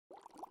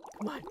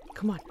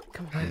Come on.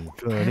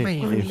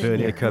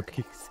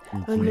 Cupcakes.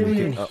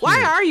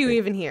 Why are you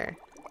even here?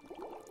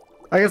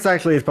 I guess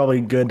actually it's probably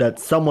good that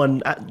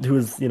someone who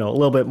is, a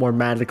little bit more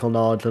magical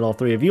knowledge than all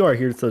three of you are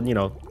here, so, you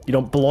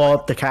don't blow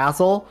up the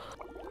castle.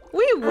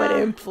 We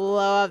wouldn't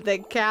blow up the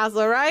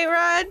castle, right,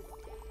 Rod?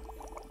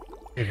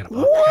 You're gonna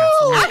blow up the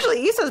castle.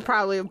 Actually, Issa's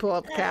probably would blow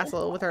up the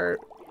castle with her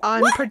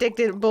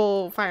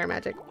unpredictable fire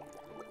magic.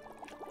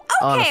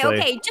 Okay,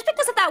 okay. Just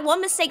because of that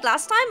one mistake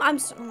last time,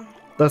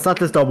 That's not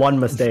just a one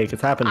mistake.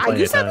 It's happened plenty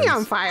You of times. set me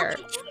on fire.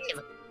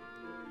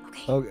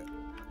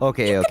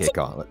 Okay,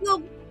 Colin.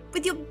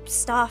 With your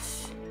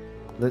stuff.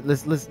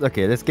 Let's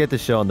get the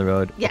show on the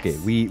road. Yes. Okay,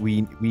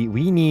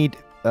 we need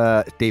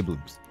day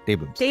blooms. Day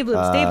blooms.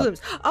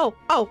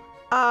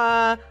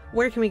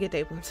 Where can we get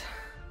day blooms?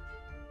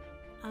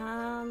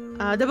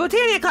 The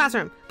Botania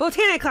classroom.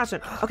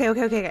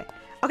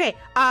 Okay.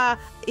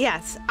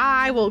 Yes,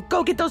 I will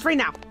go get those right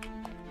now.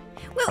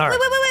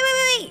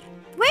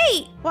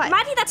 Wait. What?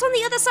 Maddie, that's on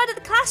the other side of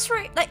the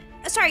classroom. The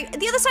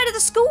other side of the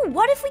school.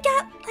 What if we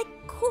get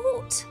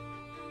caught?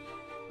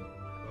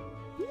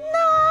 No,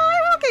 I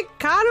won't get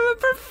caught. I'm a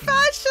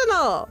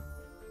professional.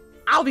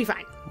 I'll be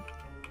fine.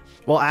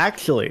 Well,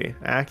 actually,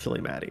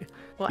 Maddie,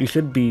 What? you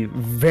should be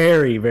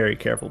very, very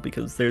careful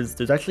because there's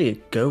actually a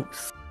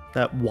ghost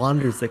that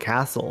wanders the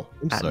castle.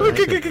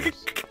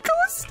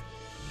 Ghost?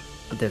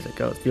 There's a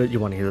ghost. You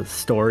want to hear the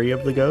story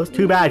of the ghost?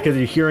 Too bad, because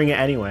you're hearing it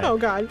anyway. Oh,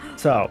 God.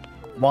 So,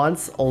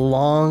 once a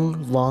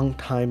long, long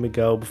time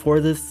ago, before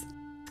this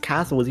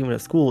castle was even a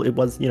school, it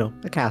was,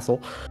 a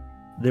castle.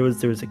 There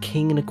was a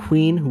king and a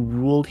queen who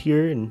ruled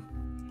here, and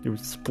they were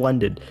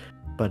splendid.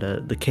 But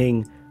the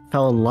king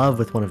fell in love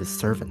with one of his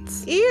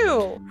servants.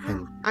 Ew.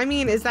 I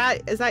mean, is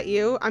that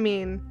you? I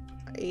mean,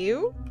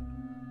 you?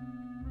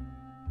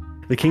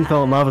 The king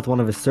fell in love with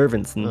one of his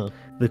servants, and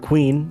the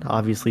queen,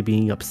 obviously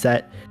being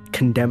upset,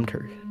 condemned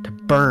her to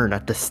burn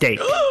at the stake.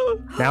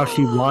 Now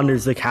she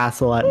wanders the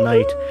castle at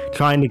night,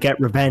 trying to get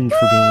revenge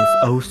for being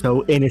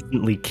so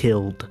innocently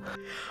killed.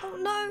 Oh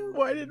no!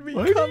 Why did we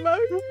come out?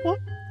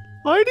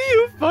 Why do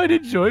you find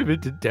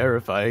enjoyment in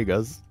terrifying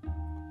us?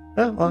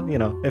 Well,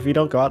 if you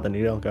don't go out, then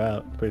you don't go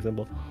out. Pretty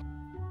simple.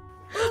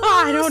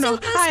 Oh, I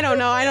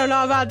don't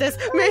know about this.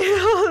 Man,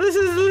 this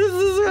is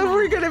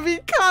we're gonna be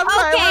caught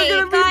by. We're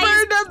gonna be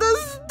burned at the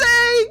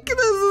stake.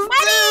 This is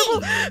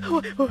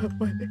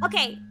terrible.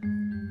 Okay,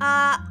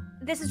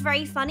 this is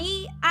very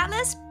funny,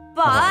 Atlas.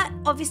 But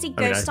obviously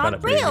ghosts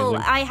aren't real.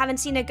 I haven't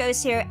seen a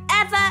ghost here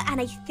ever, and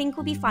I think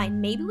we'll be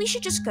fine. Maybe we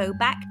should just go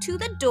back to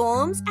the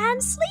dorms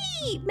and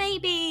sleep,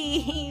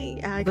 maybe.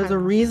 There's a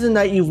reason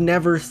that you've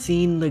never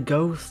seen the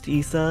ghost,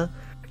 Issa.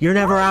 You're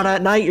never out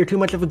at night. You're too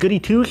much of a goody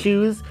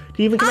two-shoes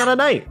to even come out at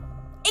night.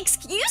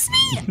 Excuse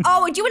me?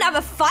 Oh, do you want to have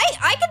a fight?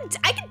 I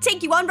can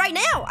take you on right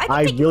now.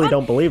 I really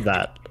don't believe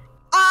that.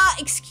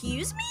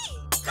 Excuse me?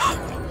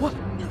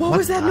 What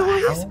was that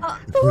noise?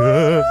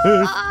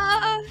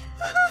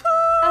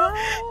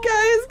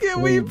 Guys,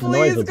 can we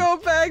please go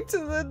back to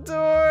the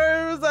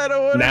dorms? I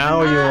don't want to.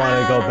 Now you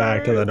want to go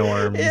back to the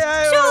dorms? Yeah,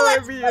 I sure,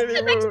 let's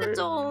go back to the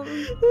dorm.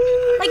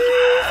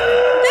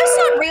 That's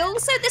not real.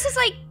 So this is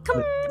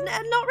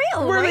not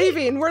real. We're right?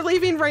 leaving. We're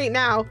leaving right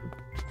now,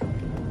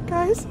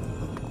 guys.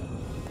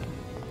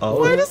 Oh.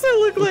 Why does it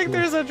look like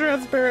there's a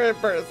transparent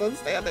person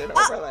standing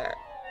over there?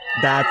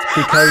 That's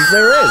because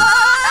there is.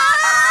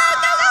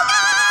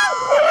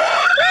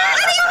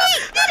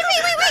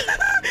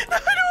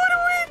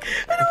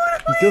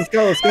 Let's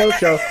go.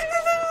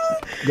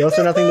 Ghosts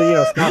are nothing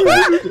to, stop it.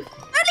 Don't leave me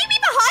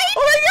behind!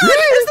 Oh my god,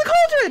 it's the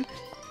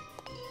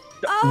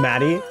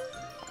cauldron!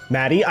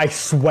 Maddie, I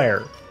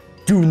swear.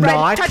 Do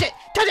not touch it!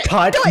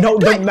 Touch. Do it! No,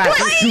 do it! Maddie,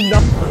 do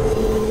not.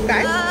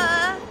 Guys?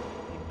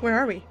 Where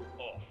are we?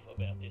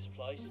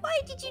 Why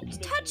did you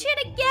touch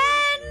it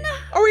again?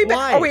 Are we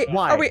Why? Are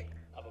we?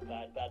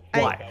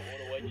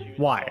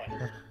 Why?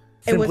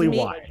 It was Simply me.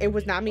 why? It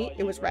was not me.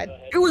 It was Red.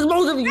 It was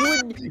both of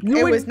you.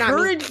 You was not me.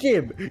 encouraged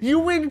him.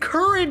 You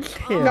encouraged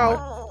him.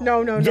 No.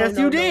 Yes,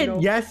 you did. No.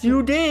 Yes,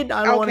 you did.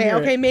 I don't want to hear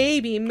Okay.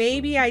 it.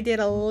 Maybe I did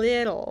a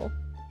little.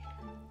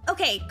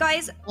 Okay,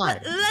 guys.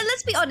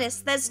 Let's be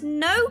honest. There's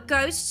no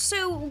ghost,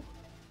 so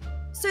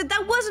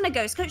that wasn't a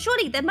ghost.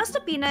 Surely there must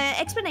have been an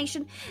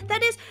explanation.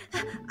 That is,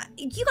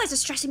 you guys are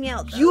stressing me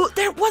out.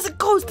 There was a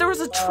ghost. There was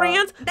a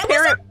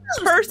transparent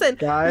person,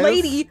 Guys?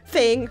 lady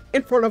thing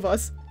in front of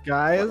us.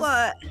 Guys.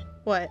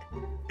 What?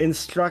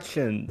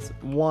 Instructions.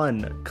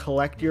 1.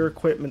 Collect your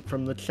equipment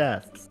from the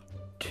chests.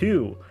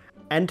 2.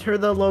 Enter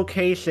the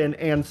location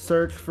and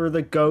search for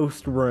the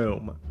ghost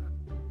room.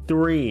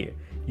 3.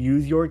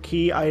 Use your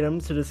key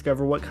items to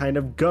discover what kind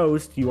of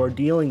ghost you are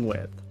dealing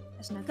with.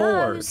 There's no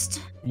 4.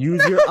 ghost.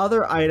 Use your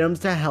other items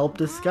to help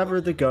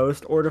discover the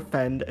ghost or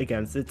defend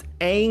against its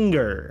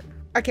anger.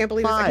 I can't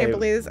believe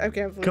this.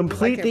 5.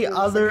 Complete the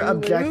other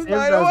objectives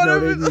as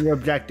noted in your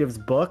objectives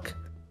book.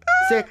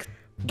 6.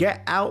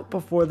 Get out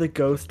before the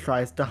ghost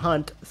tries to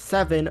hunt.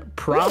 7.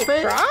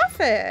 Profit.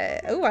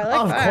 Profit. Ooh, I like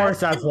Of that. course,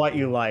 that's what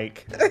you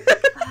like.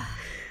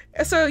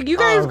 So you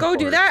guys Of go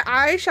do course. that.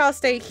 I shall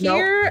stay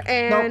here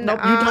and Nope.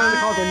 You turn the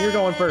cauldron. You're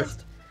going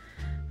first.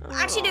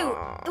 Actually,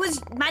 no. It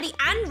was Maddie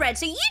and Red,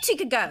 so you two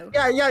could go.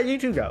 Yeah, you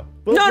two go.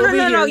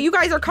 No. You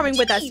guys are coming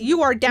with us.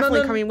 You are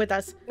definitely coming with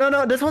us.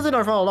 No, this wasn't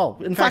our fault at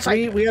all. In fact,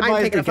 we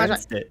advised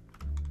against it.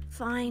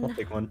 Fine. I'll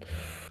take one.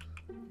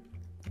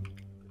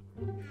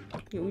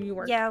 You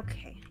work. Yeah,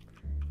 okay.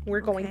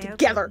 We're going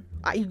together.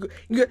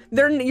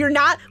 You're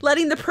not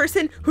letting the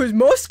person who's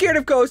most scared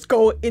of ghosts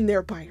go in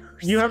there by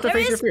herself. You have to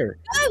face your fear.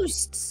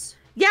 Ghosts.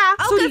 Yeah,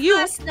 I'll so go do you.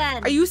 first,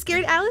 then. Are you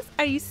scared, Alice?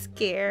 Are you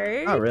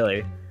scared? Not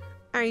really.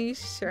 Are you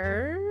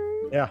sure?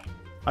 Yeah.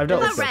 I've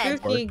dealt with ghosts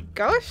before. Spooky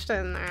ghost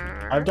in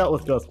there. I've dealt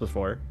with ghosts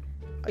before.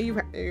 Oh, you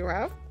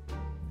have?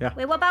 Yeah.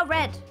 Wait, what about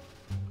Red?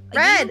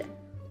 Red!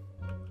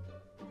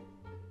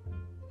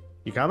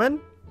 You coming?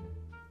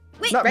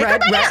 Wait, no,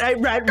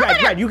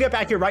 Red, you get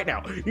back here right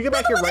now. You get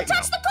back here right now.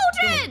 Touch the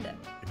cauldron!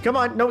 Come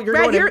on, no, you're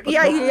Red, going in.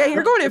 Yeah,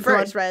 you're going in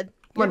first, Red.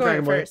 Come on,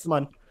 Dragon Boy, come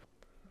on.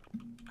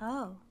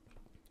 Oh.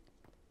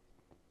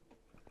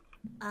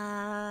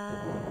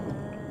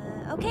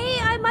 Okay,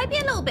 I might be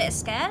a little bit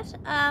scared.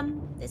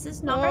 This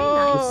is not very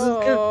nice.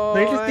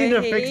 They just need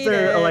to fix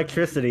their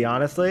electricity,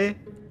 honestly.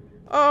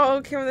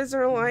 Oh, is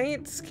there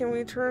lights? Can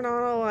we turn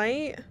on a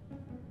light?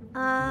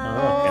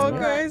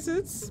 Guys,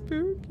 it's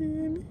spooky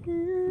in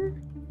here.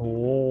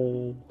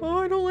 Oh,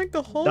 I don't like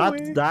the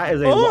hallway. That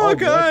is a oh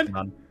god.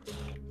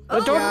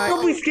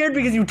 Don't be scared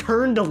because you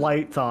turned the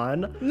lights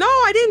on. No,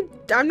 I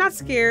didn't. I'm not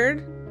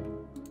scared.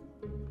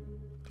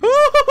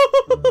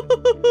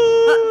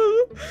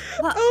 Oh,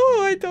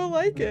 I don't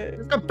like it.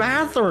 It's a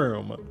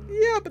bathroom.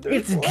 Yeah, but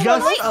it's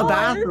just a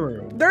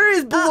bathroom. There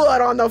is blood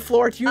on the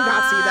floor. Do you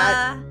not see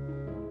that?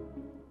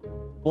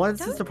 Well,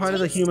 it's just a part of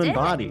the human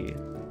body.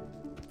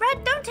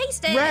 Red, don't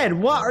taste it. Red,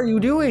 what are you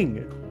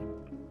doing?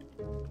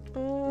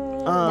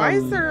 Why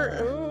is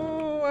there?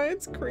 Oh, why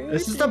it's creepy.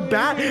 It's just a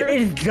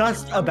It's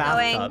just a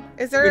bathtub.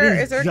 Is there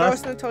a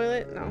ghost in the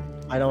toilet? No.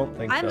 I don't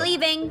think so. I'm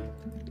leaving.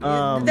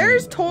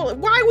 There's totally.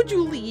 Why would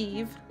you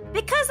leave?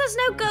 Because there's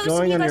no ghost.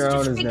 Going and you on guys your are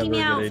own just is freaking never me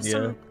a out good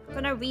idea.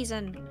 for no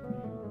reason.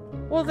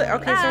 Well, so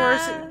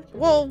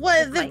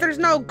what? If there's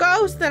no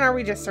ghost, then are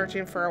we just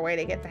searching for a way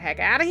to get the heck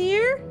out of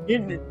here?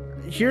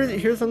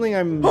 Here's something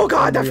I'm. Oh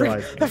god, that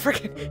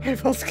freaking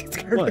headphones scared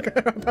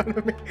the out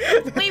of me.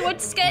 Wait,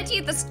 what scared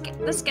you?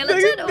 The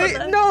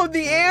skeleton? No,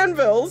 the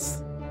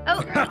anvils.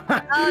 Oh,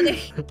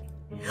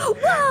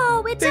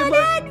 whoa! It's an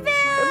anvil.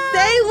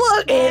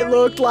 It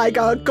looked like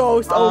a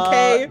ghost.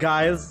 Okay,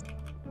 guys.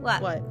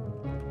 What?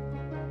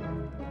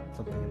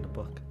 Something in the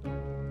book.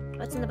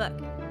 What's in the book?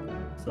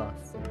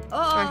 Sauce. Oh,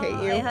 I hate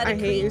you. I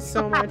hate you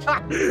so much.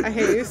 I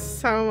hate you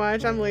so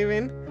much. I'm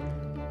leaving.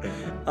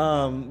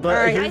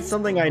 But here's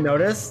something I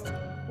noticed.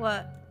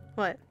 What?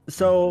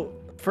 So,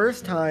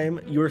 first time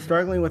you were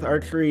struggling with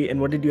archery,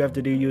 and what did you have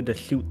to do? You had to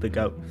shoot the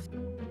ghost.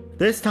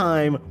 This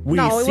time we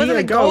see it wasn't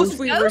a ghost.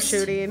 We were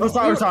shooting. Oh,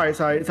 sorry.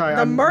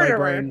 The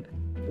murderer.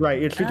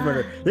 Right, it's shoot the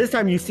murderer. This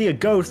time you see a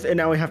ghost, and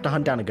now we have to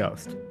hunt down a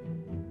ghost.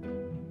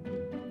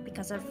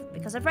 Because of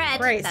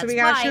Red. Right, so we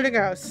gotta shoot a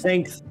ghost.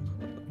 Thanks.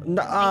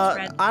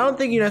 I don't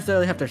think you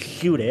necessarily have to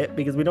shoot it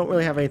because we don't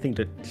really have anything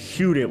to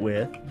shoot it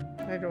with.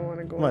 I don't want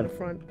to go in the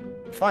front.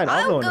 Fine,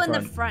 I'll go in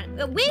the front.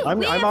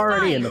 I'm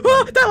already in the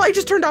front. That light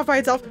just turned off by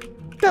itself.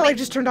 That light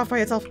just turned off by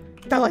itself. You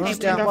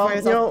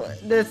know,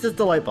 it's just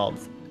the light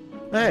bulbs.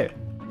 Hey.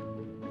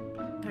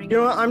 You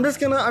know what? I'm just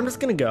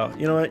gonna go.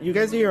 You know what? You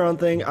guys do your own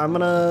thing. I'm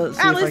gonna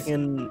see if I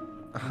can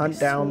hunt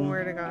down.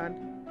 Swear to God.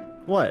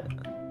 What?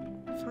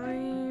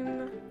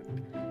 Fine.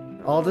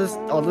 I'll just.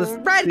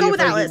 Red, go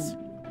with Alice.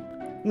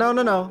 No.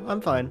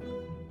 I'm fine.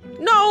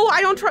 No,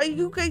 I don't try.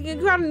 You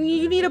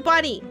need a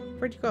buddy.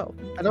 Where'd you go?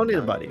 I don't need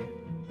a buddy.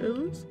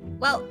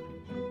 Well.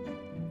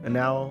 And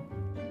now,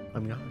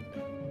 I'm gone.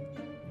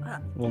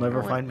 We'll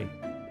never find me.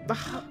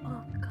 Oh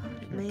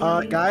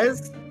God.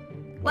 Guys.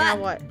 What? Now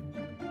what?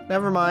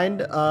 Never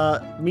mind.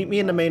 Meet me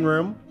in the main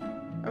room.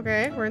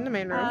 Okay, we're in the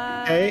main room.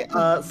 Okay.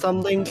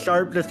 Something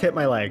sharp just hit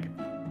my leg.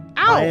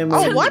 Ow! I am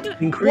what?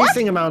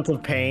 Increasing amounts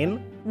of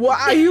pain. What?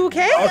 Are you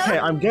okay? Okay,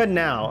 I'm good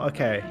now.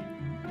 Okay.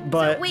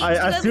 But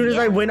as soon as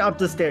I went up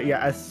the stairs,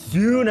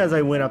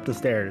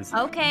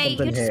 Okay,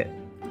 something hit.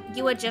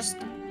 You were just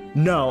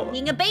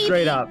being a baby.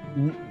 Straight up.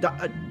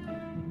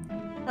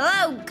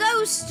 Hello,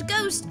 ghost,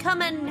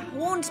 come and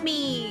haunt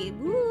me.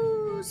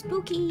 Ooh,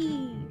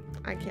 spooky.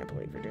 I can't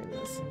believe you're doing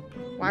this.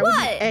 Why would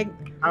you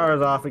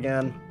Power's off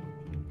again.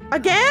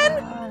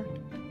 Again?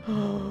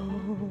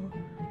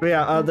 But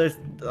yeah, there's.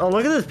 Oh,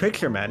 look at this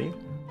picture, Maddie.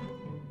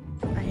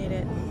 I hate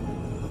it.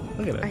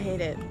 Look at it. I hate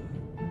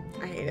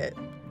it.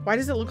 Why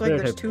does it look like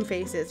there's two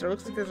faces? It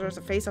looks like there's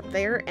a face up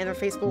there and a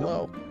face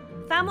below.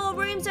 Found more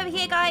rooms over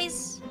here,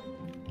 guys.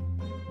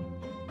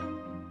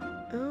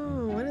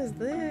 Oh, what is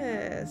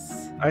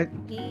this?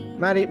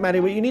 Maddie,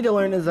 what you need to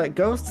learn is that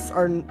ghosts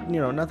are,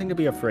 nothing to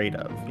be afraid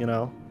of,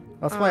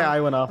 That's why I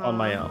went off on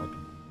my own.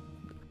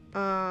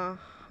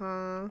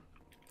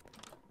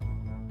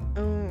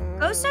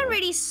 Ghosts are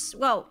really,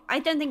 well, I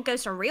don't think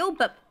ghosts are real,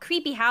 but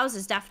creepy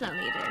houses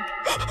definitely do.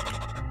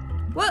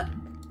 What?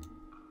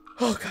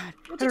 Oh God!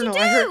 What did you do? I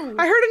heard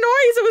a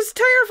noise. It was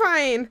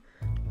terrifying.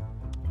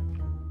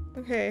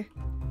 Okay.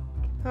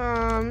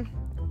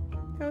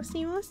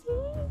 Ghosty,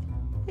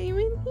 are you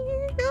in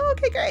here? Oh,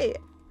 okay, great.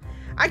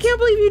 I can't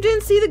believe you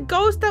didn't see the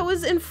ghost that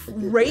was in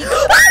rage.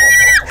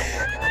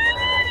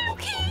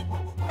 Okay,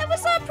 that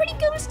was pretty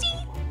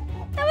ghosty.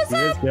 That was You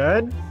guys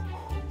good?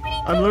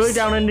 I'm literally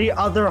down in the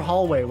other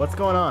hallway. What's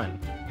going on?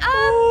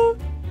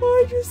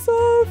 I just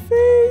saw a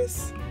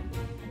face.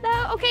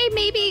 No, okay,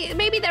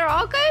 maybe there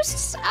are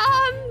ghosts.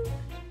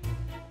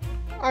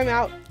 I'm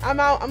out.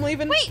 I'm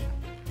leaving. Wait.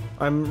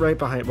 I'm right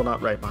behind. Well,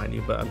 not right behind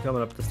you, but I'm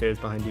coming up the stairs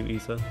behind you,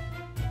 Issa.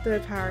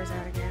 The power's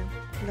out again.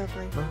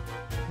 Lovely. Well,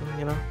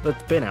 you know,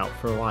 that's been out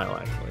for a while,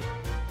 actually.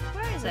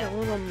 Where is There's it? a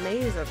little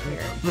maze up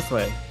here. This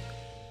way.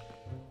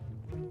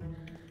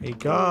 Hey,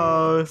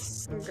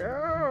 ghost.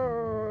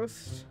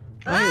 Ghost.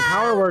 Hey,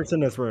 power works in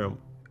this room.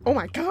 Oh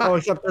my god. Oh,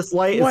 except this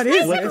light What is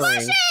is flickering.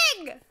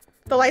 Flashing!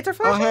 The lights are Oh,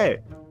 flashing? hey.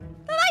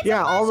 The lights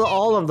Yeah, are flashing.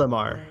 all of them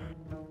are.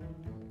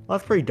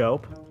 That's pretty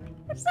dope.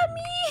 What's that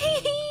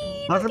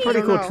mean? That's a pretty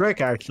don't cool know.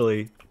 trick,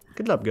 actually.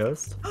 Good job,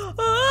 ghost.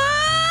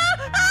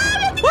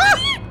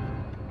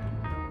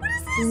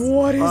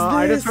 What is this?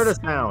 I just heard a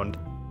sound.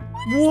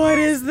 What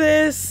is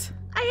this?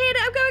 I hate it.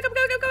 I'm going.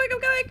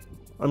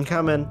 I'm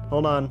coming.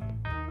 Hold on.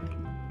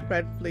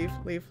 Red, leave.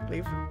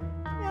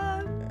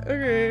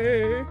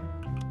 Okay.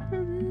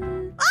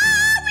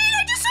 Wait,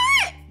 I just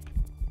saw it!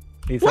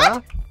 Issa?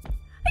 What?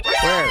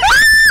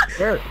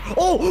 Where?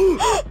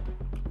 Oh!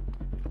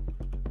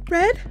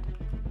 Red?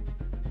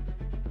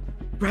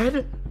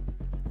 Red?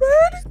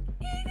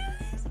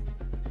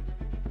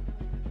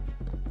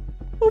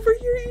 Over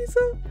here,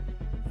 Issa.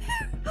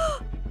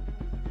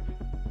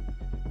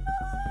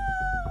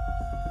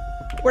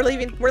 We're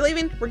leaving.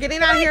 We're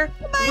getting out of here.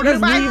 We're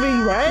just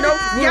leaving Red? Nope.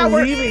 Yeah,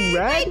 we're leaving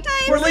Red?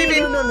 We're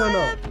leaving.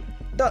 No.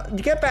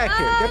 Get back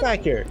here. Get back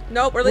here.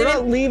 Nope, we're We're leaving.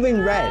 not leaving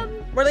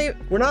Red. We're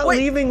leaving. We're not Wait,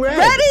 leaving Red.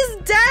 Red is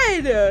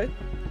dead.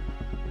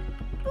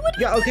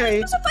 Yeah,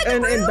 okay.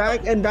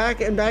 And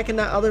back in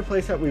that other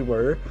place that we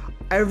were,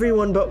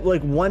 everyone but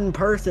like one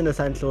person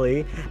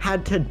essentially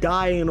had to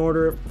die in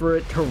order for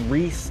it to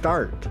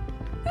restart.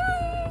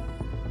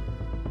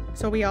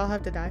 So we all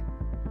have to die.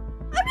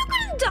 I'm not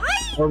gonna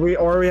die!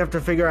 Or we have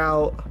to figure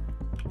out.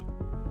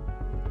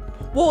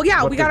 Well,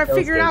 yeah, What we the gotta ghost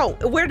figure it is.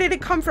 out. Where did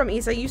it come from,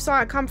 Issa? You saw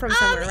it come from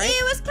somewhere, right?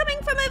 It was coming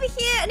from over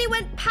here and it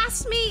went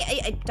past me.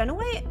 I don't know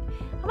why.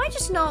 Am I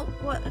just not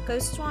what a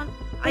ghost want?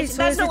 Wait, so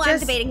that's is not it what I'm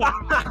just- debating here.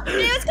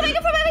 It was coming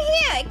from over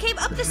here. It came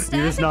up the stairs.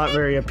 You're just I not think.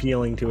 very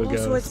appealing to a Oh,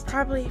 ghost. so it's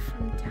probably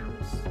from down.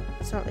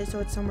 So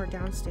it's somewhere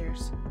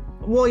downstairs.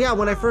 Well, yeah.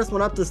 When I first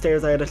went up the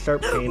stairs, I had a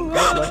sharp pain.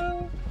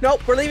 What?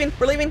 Nope, we're leaving.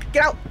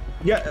 Get out.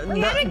 Yeah. Where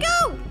did it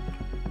go?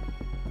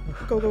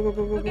 Go.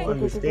 I don't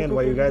understand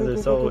why you guys are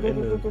so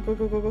into.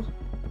 Go.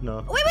 No.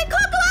 Wait, we can't go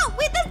out.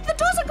 Wait, the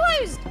doors are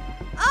closed.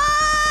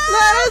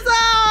 Let us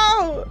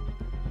out!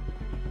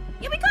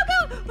 Yeah, we can't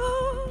go.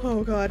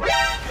 Oh god.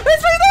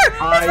 It's right there!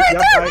 It's right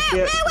Yep, there!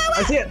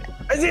 I see it.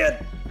 Where? I see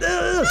it.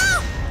 Ugh.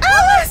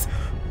 Alice!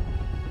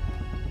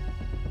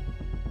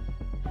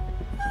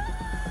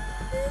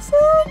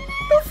 Issa!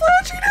 The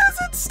flashing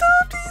hasn't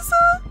stopped,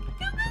 Issa!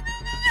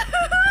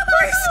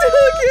 We're still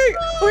looking!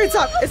 Oh, it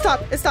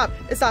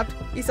stopped.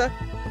 Issa.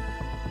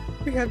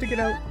 We have to get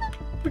out.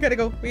 We gotta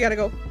go.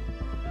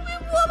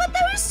 What about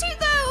those two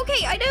though?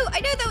 Okay, I know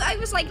though. I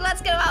was like,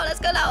 let's go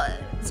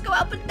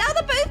out. But now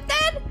they're both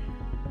dead.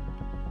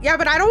 Yeah,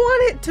 but I don't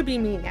want it to be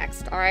me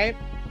next, alright?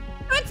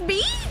 No, it's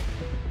me.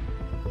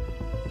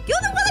 You're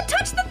the one that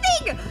touched the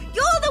thing.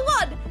 You're the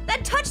one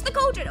that touched the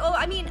cauldron. Oh,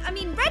 I mean,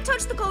 Red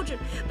touched the cauldron.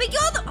 But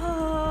you're the.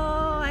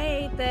 Oh, I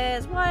hate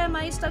this. Why am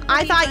I stuck? I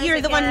with thought you you were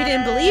guys the one who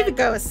didn't again? believe a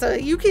ghost, so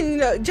you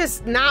can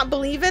just not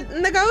believe it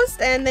in the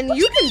ghost, and then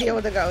you can deal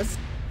with the ghost.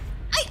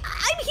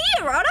 I'm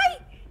here, aren't I?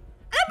 And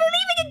I'm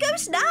believing in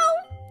ghosts now.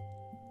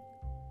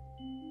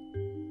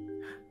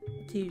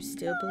 Do you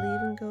still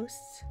believe in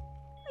ghosts?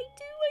 I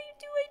do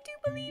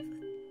believe.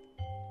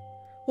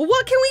 Well,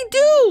 what can we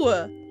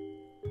do?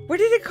 Where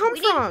did it come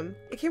from?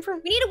 It came from.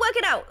 We need to work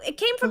it out. It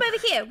came from over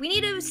here. We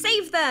need to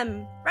save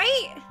them,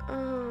 right?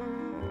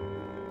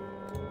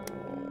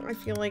 I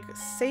feel like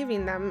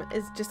saving them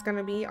is just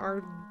gonna be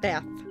our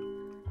death.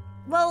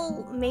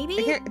 Well, maybe.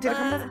 Did it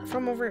come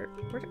from over?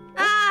 Where did,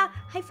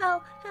 I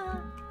fell.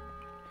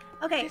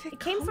 Okay, where did it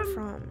came come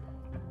from.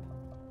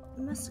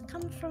 Must have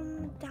come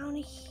from down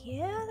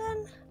here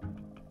then.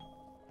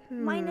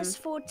 Minus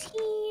 14.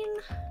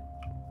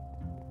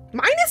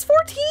 Minus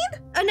 14?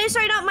 Oh no,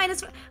 sorry, not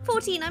minus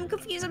 14. I'm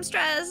confused. I'm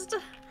stressed.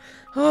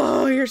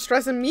 Oh, you're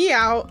stressing me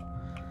out.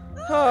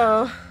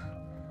 Oh.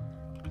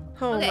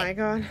 Oh Okay. my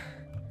god.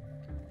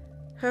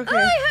 Oh, Okay.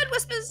 I heard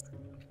whispers.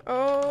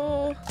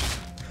 Oh.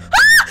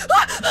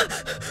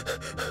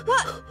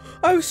 What?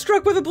 I was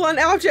struck with a blunt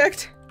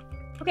object.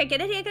 Okay,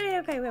 get it here.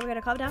 Okay, we're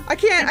gonna calm down. I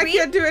can't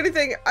Breathe. do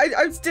anything.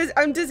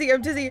 I'm dizzy.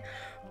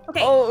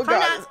 Okay. Oh calm god.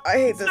 down. I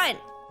hate It's this. fine.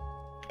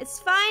 It's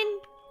fine.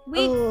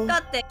 We Oh.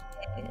 got this.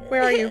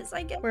 Where are you? It's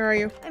like- Where are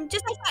you? I'm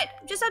just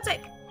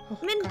outside. Oh,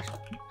 I'm in. gosh.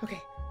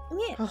 Okay. I'm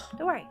here. Oh.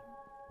 Don't worry.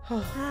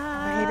 Oh,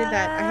 I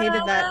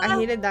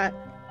hated that.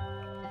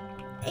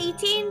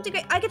 18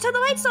 degrees. I can turn the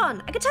lights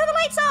on. I can turn the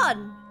lights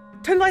on.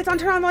 Turn the lights on,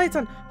 turn on the lights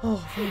on.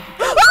 Oh.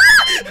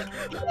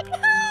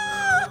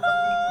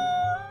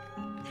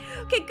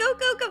 Okay, go.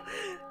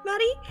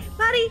 Maddie,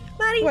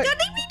 What? don't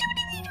leave me, don't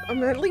leave me. I'm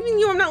not leaving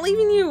you, I'm not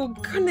leaving you.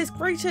 Goodness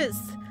gracious.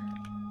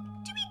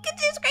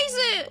 Goodness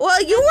gracious.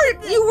 Well, you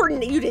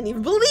didn't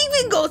even believe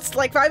in ghosts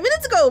like 5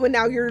 minutes ago, but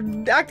now you're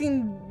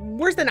acting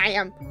worse than I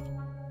am.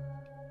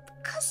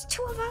 Because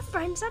 2 of our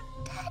friends are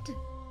dead.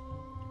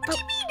 What do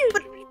you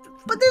mean?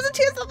 But there's a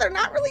chance that they're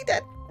not really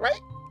dead,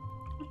 right?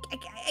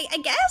 I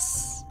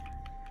guess.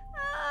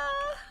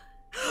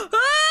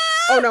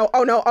 Oh no.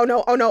 We gotta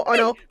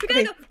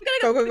Okay. go.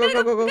 Go. We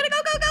gotta go. Go.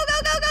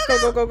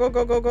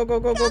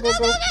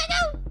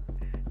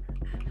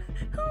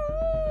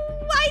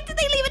 Why did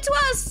they leave it to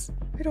us?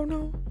 I don't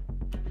know.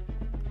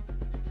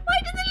 Why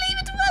did they leave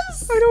it to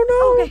us? I don't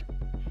know. Okay.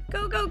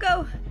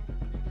 Go.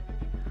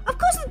 Of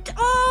course.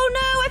 Oh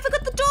no! I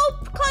forgot the door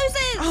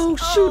closes. Oh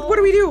shoot! What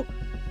do we do?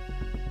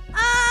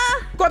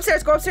 Go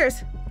upstairs. Go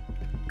upstairs.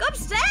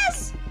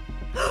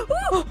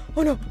 Oh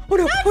no! No!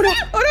 Don't!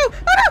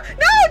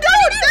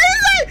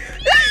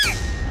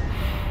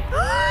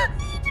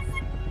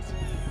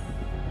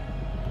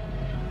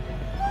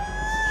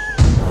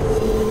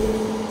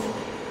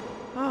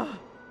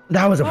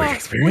 That was a weird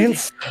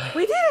experience.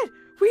 We did it!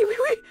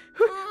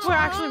 Well,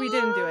 actually, we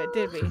didn't do it,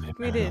 did we?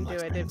 We didn't do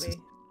it, did we?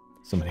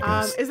 Somebody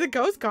goes. Is the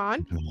ghost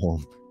gone?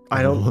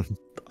 I don't.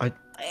 Okay,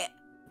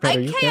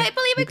 I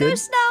believe in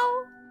ghosts now.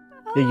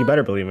 Yeah, you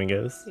better believe in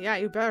ghosts. Yeah,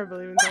 you better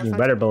believe in ghosts. You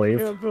better believe.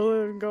 You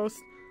believe in ghosts.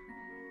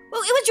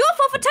 Well, it was your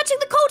fault for touching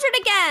the cauldron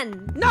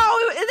again. No,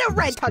 the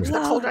red touched the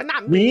cauldron,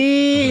 not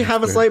me. We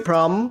have a slight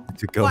problem.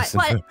 It's a ghost.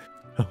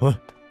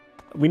 What?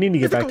 We need to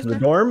get back to the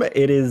dorm.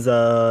 It is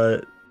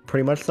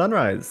pretty much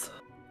sunrise.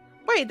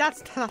 Wait,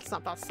 that's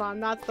not the sun.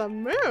 That's the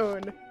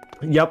moon.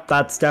 Yep,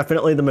 that's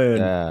definitely the moon.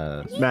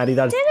 Yeah. Maddie,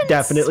 that's didn't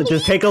definitely.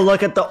 Just take a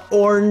look at the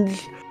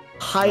orange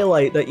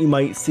highlight that you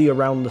might see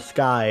around the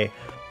sky.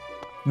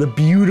 The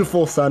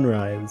beautiful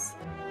sunrise.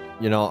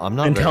 You know, I'm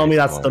not. And tell me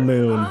that's the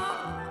moon.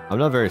 I'm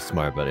not very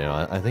smart, but you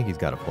know, I think he's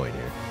got a point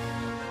here.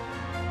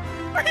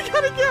 We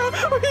gotta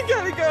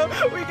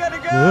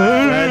go.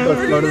 Alright,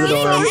 let's go to the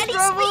dorm.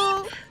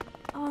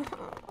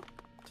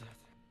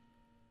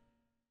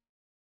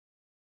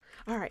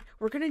 All right,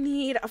 we're gonna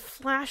need a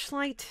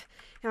flashlight.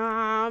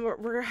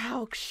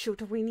 Oh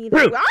shoot, we need.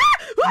 Rude.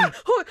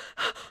 Atlas,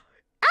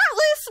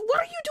 what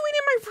are you doing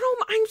in my room?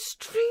 I'm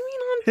streaming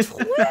on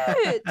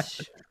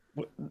Twitch.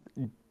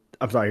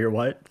 I'm sorry, you're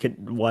what?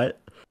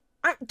 What?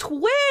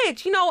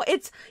 Twitch.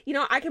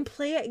 I can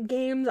play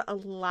games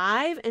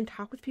live and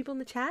talk with people in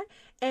the chat,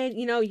 and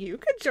you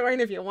could join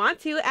if you want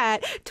to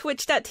at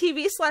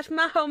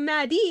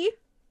twitch.tv/MahoMadi.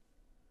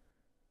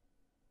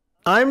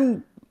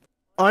 I'm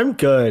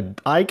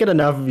good. I get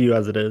enough of you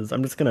as it is.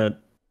 I'm just gonna,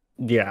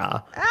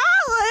 yeah.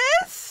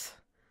 Alice!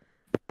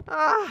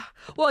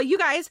 Well, you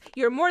guys,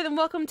 you're more than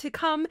welcome to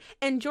come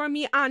and join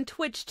me on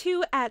Twitch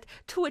too at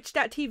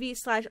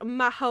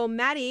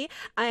twitch.tv/MahoMadi.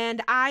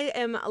 And I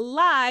am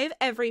live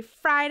every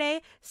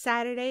Friday,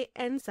 Saturday,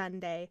 and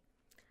Sunday.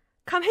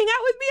 Come hang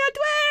out with me on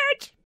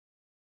Twitch!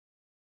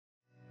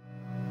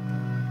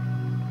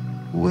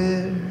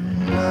 We're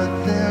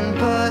nothing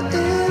but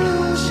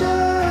illusions.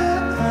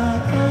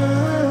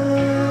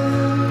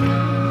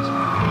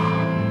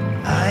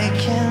 I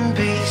can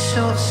be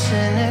so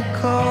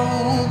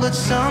cynical, but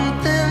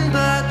something